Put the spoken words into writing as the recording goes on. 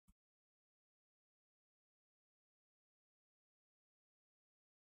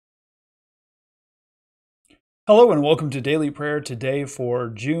Hello and welcome to Daily Prayer today for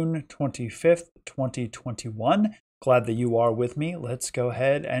June 25th, 2021. Glad that you are with me. Let's go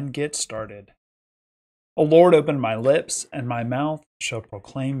ahead and get started. O Lord, open my lips, and my mouth shall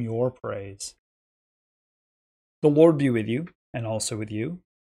proclaim your praise. The Lord be with you, and also with you.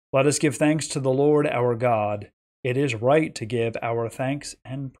 Let us give thanks to the Lord our God. It is right to give our thanks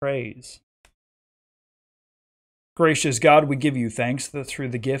and praise. Gracious God, we give you thanks that through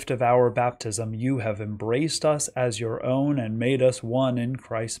the gift of our baptism you have embraced us as your own and made us one in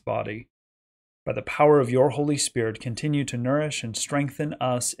Christ's body. By the power of your Holy Spirit, continue to nourish and strengthen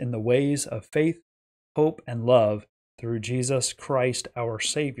us in the ways of faith, hope, and love through Jesus Christ our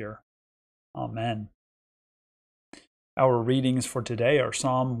Savior. Amen. Our readings for today are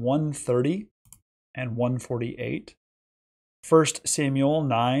Psalm 130 and 148, 1 Samuel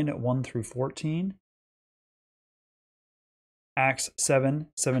 9, 1 through 14, Acts 7,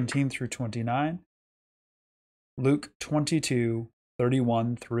 17 through 29, Luke 22,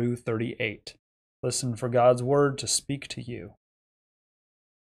 31 through 38. Listen for God's word to speak to you.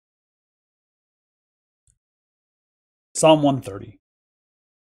 Psalm 130.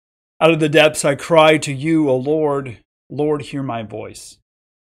 Out of the depths I cry to you, O Lord. Lord, hear my voice.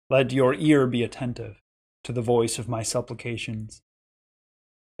 Let your ear be attentive to the voice of my supplications.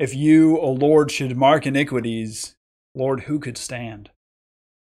 If you, O Lord, should mark iniquities, Lord, who could stand?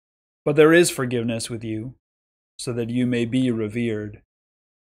 But there is forgiveness with you, so that you may be revered.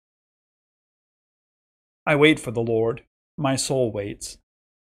 I wait for the Lord, my soul waits,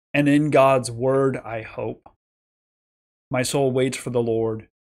 and in God's word I hope. My soul waits for the Lord,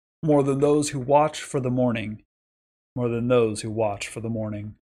 more than those who watch for the morning, more than those who watch for the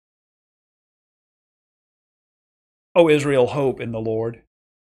morning. O Israel, hope in the Lord,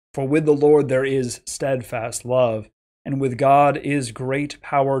 for with the Lord there is steadfast love, and with God is great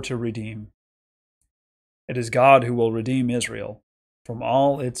power to redeem. It is God who will redeem Israel from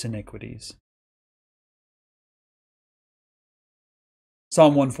all its iniquities.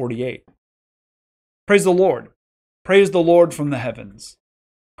 Psalm 148. Praise the Lord. Praise the Lord from the heavens.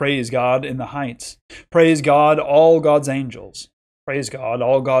 Praise God in the heights. Praise God, all God's angels. Praise God,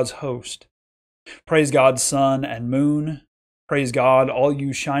 all God's host. Praise God, sun and moon. Praise God, all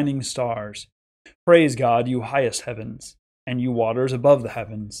you shining stars. Praise God, you highest heavens, and you waters above the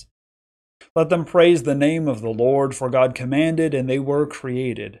heavens. Let them praise the name of the Lord, for God commanded, and they were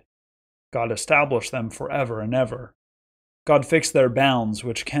created. God established them forever and ever. God fixed their bounds,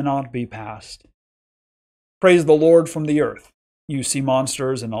 which cannot be passed. Praise the Lord from the earth, you sea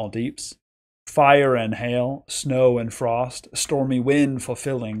monsters in all deeps, fire and hail, snow and frost, stormy wind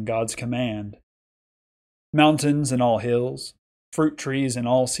fulfilling God's command. Mountains and all hills, fruit trees and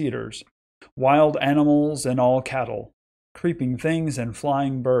all cedars, wild animals and all cattle, creeping things and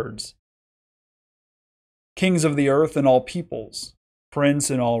flying birds. Kings of the earth and all peoples, prince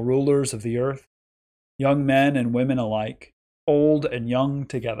and all rulers of the earth, young men and women alike, old and young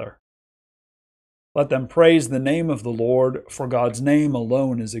together. Let them praise the name of the Lord, for God's name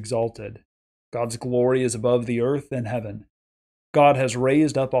alone is exalted. God's glory is above the earth and heaven. God has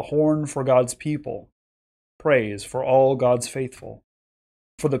raised up a horn for God's people. Praise for all God's faithful.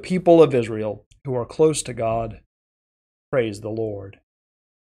 For the people of Israel who are close to God, praise the Lord.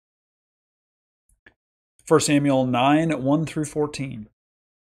 1 Samuel 9, 1 through 14.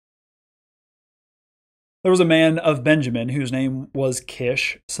 There was a man of Benjamin whose name was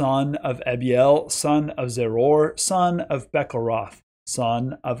Kish, son of Abiel, son of Zeror, son of Bechorath,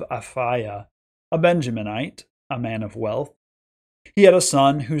 son of Aphiah, a Benjaminite, a man of wealth. He had a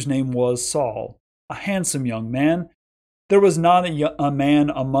son whose name was Saul, a handsome young man. There was not a man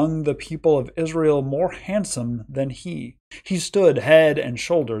among the people of Israel more handsome than he. He stood head and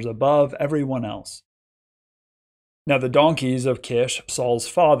shoulders above everyone else. Now the donkeys of Kish, Saul's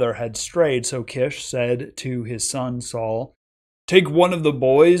father, had strayed, so Kish said to his son Saul, "Take one of the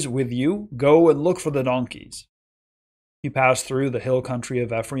boys with you, go and look for the donkeys." He passed through the hill country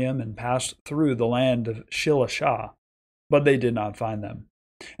of Ephraim and passed through the land of Shilashah, but they did not find them.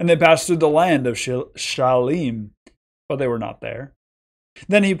 And they passed through the land of Shalim, but they were not there.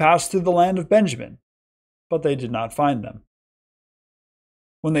 Then he passed through the land of Benjamin, but they did not find them.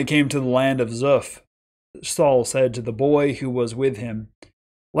 When they came to the land of Zuph, Saul said to the boy who was with him,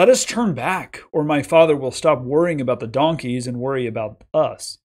 "Let us turn back, or my father will stop worrying about the donkeys and worry about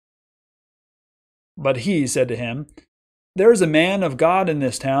us." But he said to him, "There is a man of God in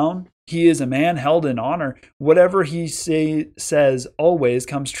this town. He is a man held in honor. Whatever he says always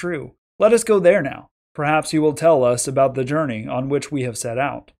comes true. Let us go there now. Perhaps he will tell us about the journey on which we have set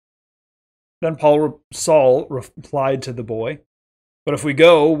out." Then Saul replied to the boy, "But if we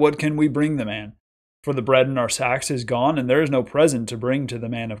go, what can we bring the man? For the bread in our sacks is gone, and there is no present to bring to the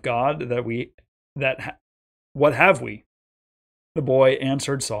man of God. What have we? The boy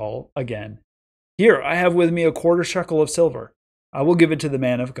answered Saul again, Here, I have with me a quarter shekel of silver. I will give it to the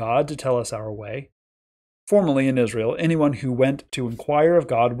man of God to tell us our way. Formerly in Israel, anyone who went to inquire of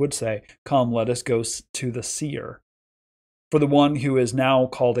God would say, Come, let us go to the seer. For the one who is now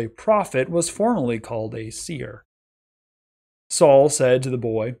called a prophet was formerly called a seer. Saul said to the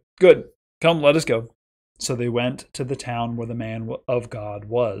boy, Good, come, let us go. So they went to the town where the man of God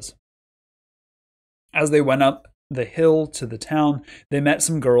was. As they went up the hill to the town, they met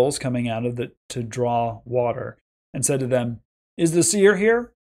some girls coming out of it to draw water, and said to them, Is the seer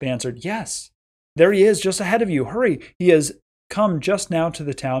here? They answered, Yes. There he is, just ahead of you. Hurry, he has come just now to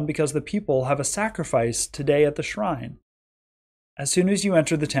the town because the people have a sacrifice today at the shrine. As soon as you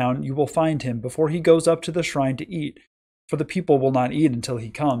enter the town, you will find him before he goes up to the shrine to eat. For the people will not eat until he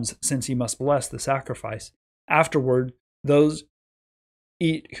comes, since he must bless the sacrifice. Afterward, those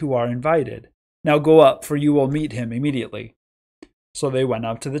eat who are invited. Now go up, for you will meet him immediately. So they went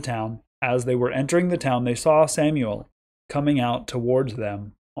up to the town. As they were entering the town, they saw Samuel coming out towards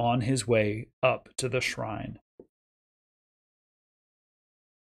them on his way up to the shrine.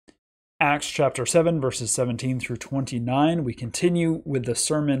 Acts chapter 7, verses 17 through 29. We continue with the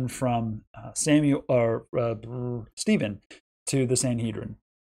sermon from Stephen to the Sanhedrin.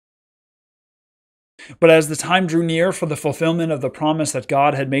 But as the time drew near for the fulfillment of the promise that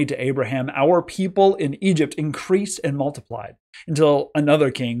God had made to Abraham, our people in Egypt increased and multiplied, until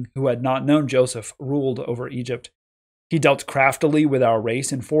another king, who had not known Joseph, ruled over Egypt. He dealt craftily with our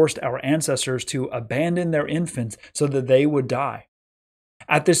race and forced our ancestors to abandon their infants so that they would die.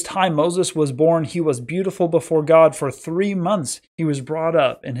 At this time Moses was born. He was beautiful before God. For 3 months he was brought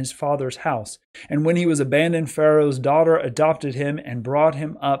up in his father's house. And when he was abandoned, Pharaoh's daughter adopted him and brought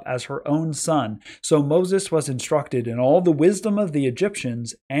him up as her own son. So Moses was instructed in all the wisdom of the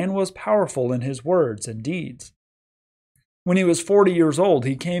Egyptians and was powerful in his words and deeds. When he was 40 years old,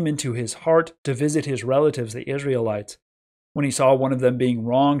 he came into his heart to visit his relatives, the Israelites. When he saw one of them being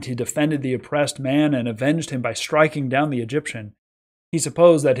wronged, he defended the oppressed man and avenged him by striking down the Egyptian. He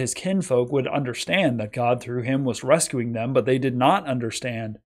supposed that his kinfolk would understand that God through him was rescuing them, but they did not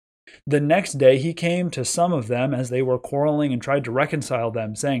understand. The next day he came to some of them as they were quarreling and tried to reconcile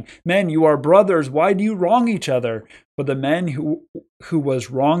them, saying, Men, you are brothers, why do you wrong each other? But the man who was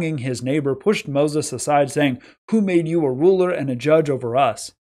wronging his neighbor pushed Moses aside, saying, Who made you a ruler and a judge over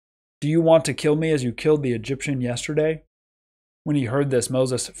us? Do you want to kill me as you killed the Egyptian yesterday? When he heard this,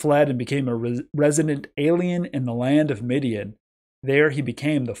 Moses fled and became a resident alien in the land of Midian. There he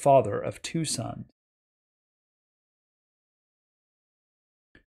became the father of 2 sons.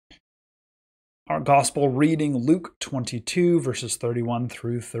 Our gospel reading, Luke 22, verses 31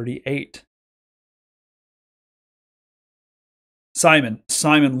 through 38. Simon,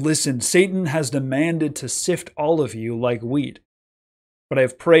 Simon, listen, Satan has demanded to sift all of you like wheat. But I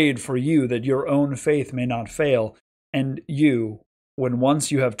have prayed for you that your own faith may not fail, and you, when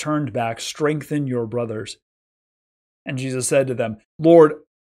once you have turned back, strengthen your brothers. And Jesus said to them,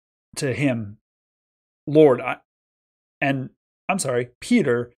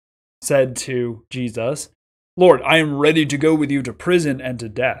 Peter said to Jesus, Lord, I am ready to go with you to prison and to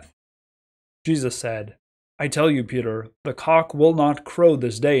death. Jesus said, I tell you, Peter, the cock will not crow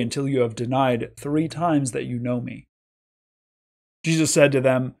this day until you have denied 3 times that you know me. Jesus said to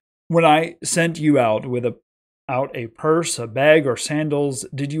them, When I sent you out without a purse, a bag, or sandals,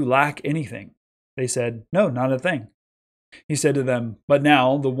 did you lack anything? They said, No, not a thing. He said to them, But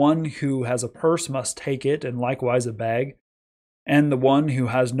now the one who has a purse must take it, and likewise a bag. And the one who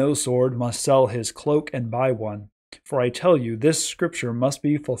has no sword must sell his cloak and buy one. For I tell you, this scripture must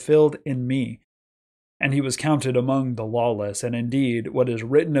be fulfilled in me. And he was counted among the lawless, and indeed what is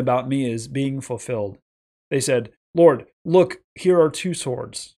written about me is being fulfilled. They said, Lord, look, here are 2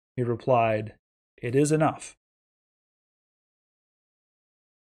 swords. He replied, It is enough.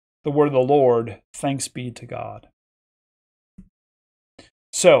 The word of the Lord, thanks be to God.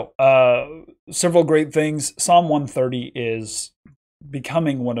 So, several great things. Psalm 130 is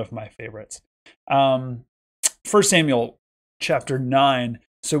becoming one of my favorites. 1 Samuel chapter 9.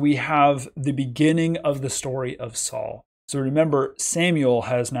 So we have the beginning of the story of Saul. So remember, Samuel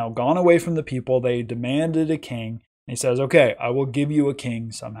has now gone away from the people. They demanded a king. And he says, okay, I will give you a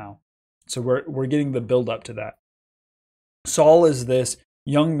king somehow. So we're getting the build up to that. Saul is this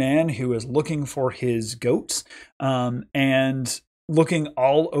young man who is looking for his goats and looking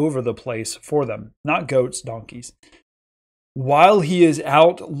all over the place for them. Not goats, donkeys. While he is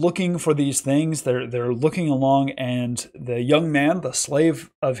out looking for these things, they're looking along, and the young man, the slave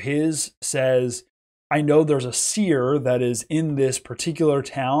of his, says, I know there's a seer that is in this particular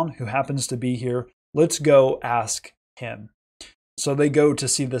town who happens to be here. Let's go ask him. So they go to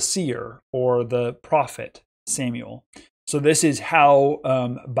see the seer or the prophet Samuel. So this is how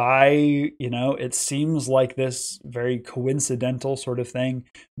it seems like this very coincidental sort of thing,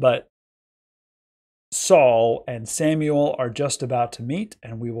 but Saul and Samuel are just about to meet,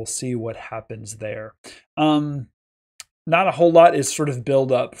 and we will see what happens there. Not a whole lot is sort of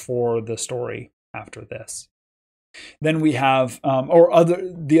build up for the story after this. Then we have,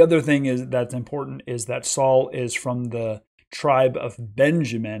 the other thing is that's important is that Saul is from the tribe of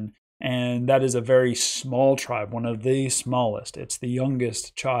Benjamin, and that is a very small tribe, one of the smallest. It's the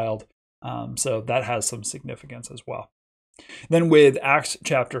youngest child, so that has some significance as well. Then with Acts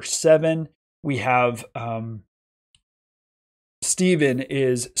chapter 7, we have Stephen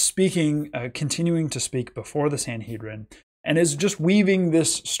is speaking, continuing to speak before the Sanhedrin, and is just weaving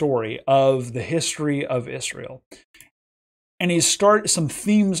this story of the history of Israel. And some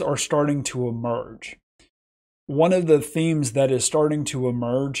themes are starting to emerge. One of the themes that is starting to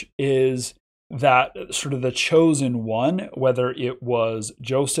emerge is that sort of the chosen one, whether it was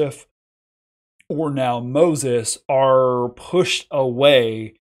Joseph or now Moses, are pushed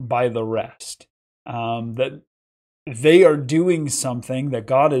away by the rest. That they are doing something, that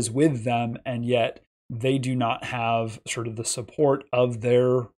God is with them, and yet they do not have sort of the support of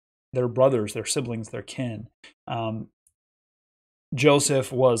their brothers, their siblings, their kin.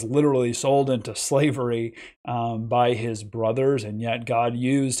 Joseph was literally sold into slavery by his brothers, and yet God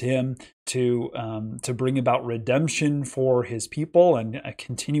used him to bring about redemption for his people and a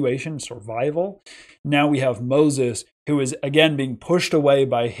continuation, survival. Now we have Moses, who is again being pushed away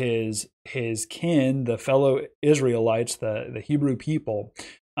by his kin, the fellow Israelites, the Hebrew people,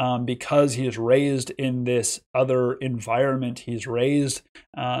 because he is raised in this other environment. He's raised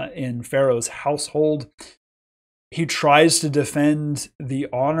in Pharaoh's household. He tries to defend the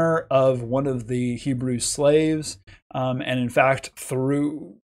honor of one of the Hebrew slaves. And in fact,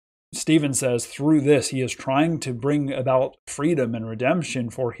 Stephen says, through this, he is trying to bring about freedom and redemption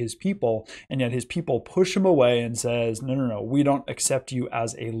for his people. And yet his people push him away and says, no, we don't accept you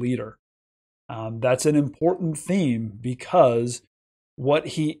as a leader. That's an important theme, because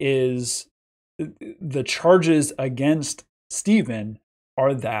the charges against Stephen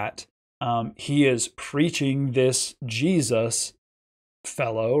are that he is preaching this Jesus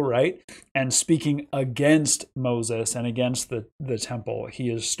fellow, right? And speaking against Moses and against the temple. He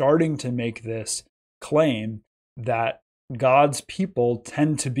is starting to make this claim that God's people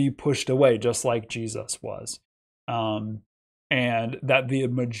tend to be pushed away, just like Jesus was. And that the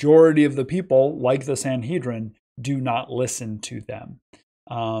majority of the people, like the Sanhedrin, do not listen to them.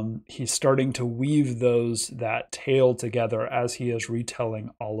 He's starting to weave that tale together as he is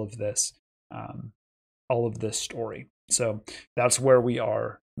retelling all of this story. So that's where we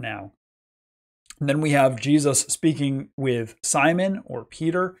are now. And then we have Jesus speaking with Simon, or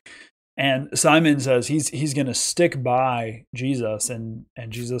Peter, and Simon says he's going to stick by Jesus, and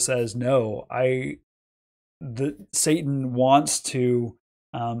Jesus says, no, Satan wants to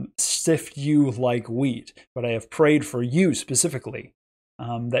sift you like wheat, but I have prayed for you specifically,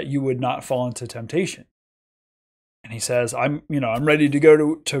 that you would not fall into temptation. And he says, I'm ready to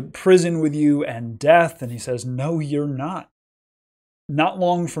go to prison with you and death. And he says, no, you're not. Not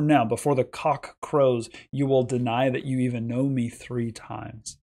long from now, before the cock crows, you will deny that you even know me 3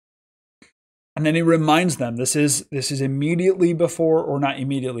 times. And then he reminds them, this is immediately before, or not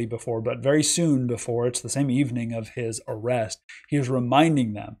immediately before, but very soon before. It's the same evening of his arrest. He is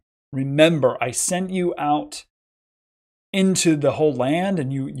reminding them, remember, I sent you out into the whole land,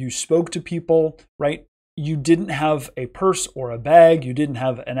 and you spoke to people, right? You didn't have a purse or a bag. You didn't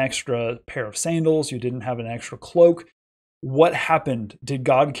have an extra pair of sandals. You didn't have an extra cloak. What happened? Did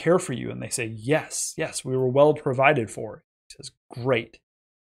God care for you? And they say, yes, we were well provided for. He says, great.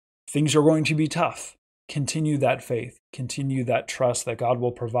 Things are going to be tough. Continue that faith. Continue that trust that God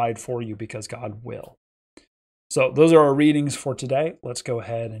will provide for you, because God will. So those are our readings for today. Let's go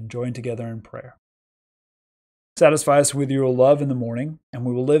ahead and join together in prayer. Satisfy us with your love in the morning, and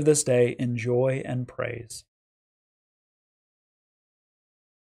we will live this day in joy and praise.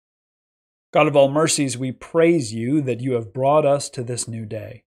 God of all mercies, we praise you that you have brought us to this new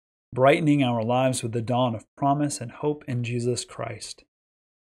day, brightening our lives with the dawn of promise and hope in Jesus Christ.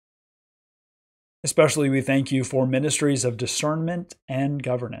 Especially we thank you for ministries of discernment and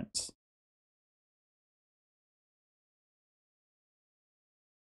governance.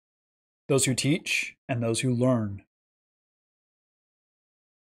 Those who teach and those who learn.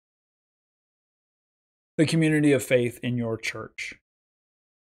 The community of faith in your church.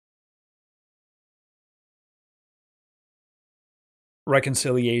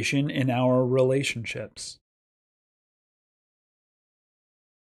 reconciliation in our relationships,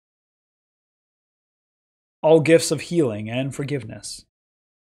 all gifts of healing and forgiveness,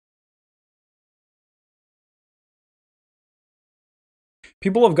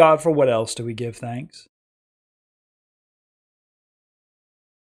 people of God, for what else do we give thanks?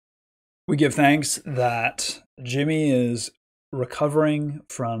 We give thanks that Jimmy is recovering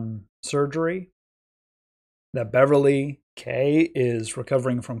from surgery, that Beverly Kay is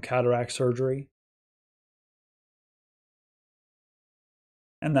recovering from cataract surgery,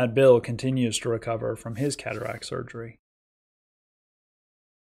 and that Bill continues to recover from his cataract surgery.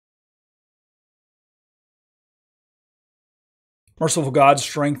 Merciful God,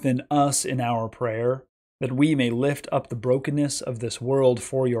 strengthen us in our prayer, that we may lift up the brokenness of this world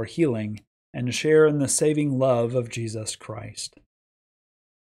for your healing and share in the saving love of Jesus Christ.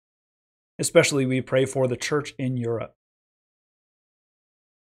 Especially we pray for the church in Europe.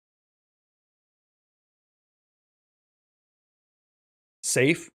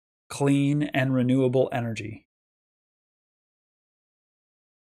 Safe, clean, and renewable energy.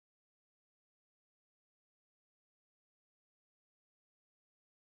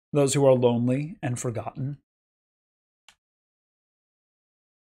 Those who are lonely and forgotten.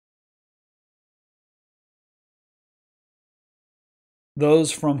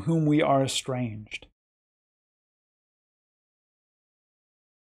 Those from whom we are estranged.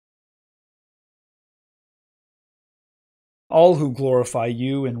 All who glorify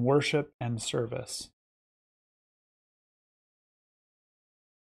you in worship and service.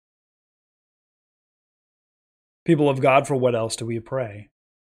 People of God, for what else do we pray?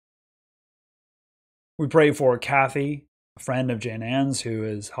 We pray for Kathy, a friend of Jan Ann's who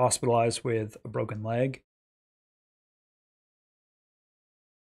is hospitalized with a broken leg.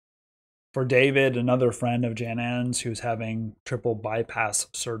 For David, another friend of Jan Ann's who's having triple bypass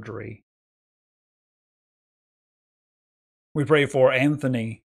surgery. We pray for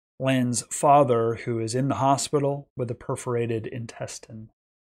Anthony, Lynn's father, who is in the hospital with a perforated intestine.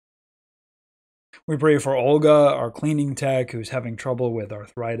 We pray for Olga, our cleaning tech, who's having trouble with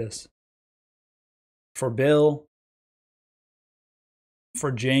arthritis. For Bill.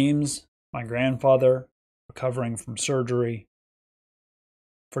 For James, my grandfather, recovering from surgery.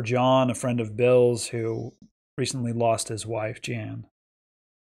 For John, a friend of Bill's who recently lost his wife, Jan.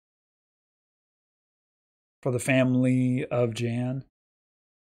 For the family of Jan.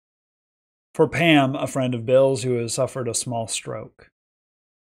 For Pam, a friend of Bill's who has suffered a small stroke.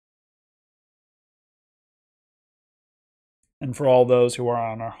 And for all those who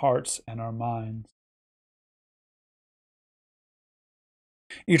are on our hearts and our minds.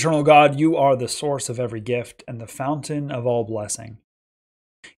 Eternal God, you are the source of every gift and the fountain of all blessing.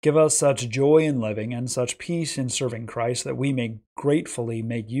 Give us such joy in living and such peace in serving Christ that we may gratefully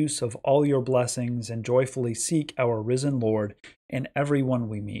make use of all your blessings and joyfully seek our risen Lord in everyone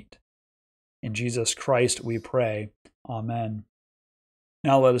we meet. In Jesus Christ we pray. Amen.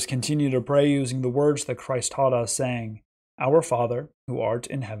 Now let us continue to pray using the words that Christ taught us, saying, Our Father, who art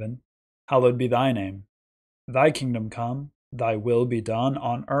in heaven, hallowed be thy name. Thy kingdom come, thy will be done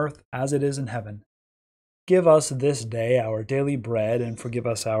on earth as it is in heaven. Give us this day our daily bread, and forgive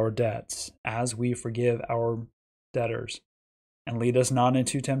us our debts, as we forgive our debtors. And lead us not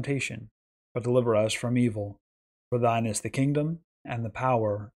into temptation, but deliver us from evil. For thine is the kingdom, and the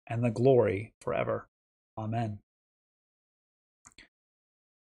power, and the glory forever. Amen.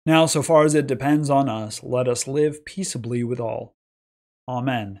 Now, so far as it depends on us, let us live peaceably with all.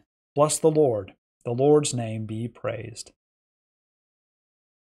 Amen. Bless the Lord. The Lord's name be praised.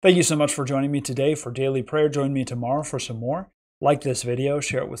 Thank you so much for joining me today for Daily Prayer. Join me tomorrow for some more. Like this video,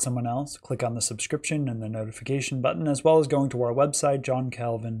 share it with someone else, click on the subscription and the notification button, as well as going to our website,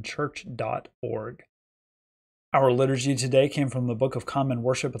 johncalvinchurch.org. Our liturgy today came from the Book of Common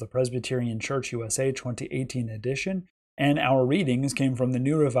Worship of the Presbyterian Church USA 2018 edition, and our readings came from the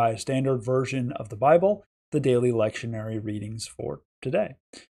New Revised Standard Version of the Bible, the daily lectionary readings for today.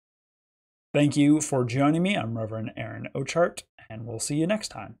 Thank you for joining me. I'm Reverend Aaron Ochart, and we'll see you next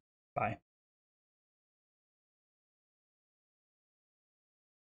time. Bye.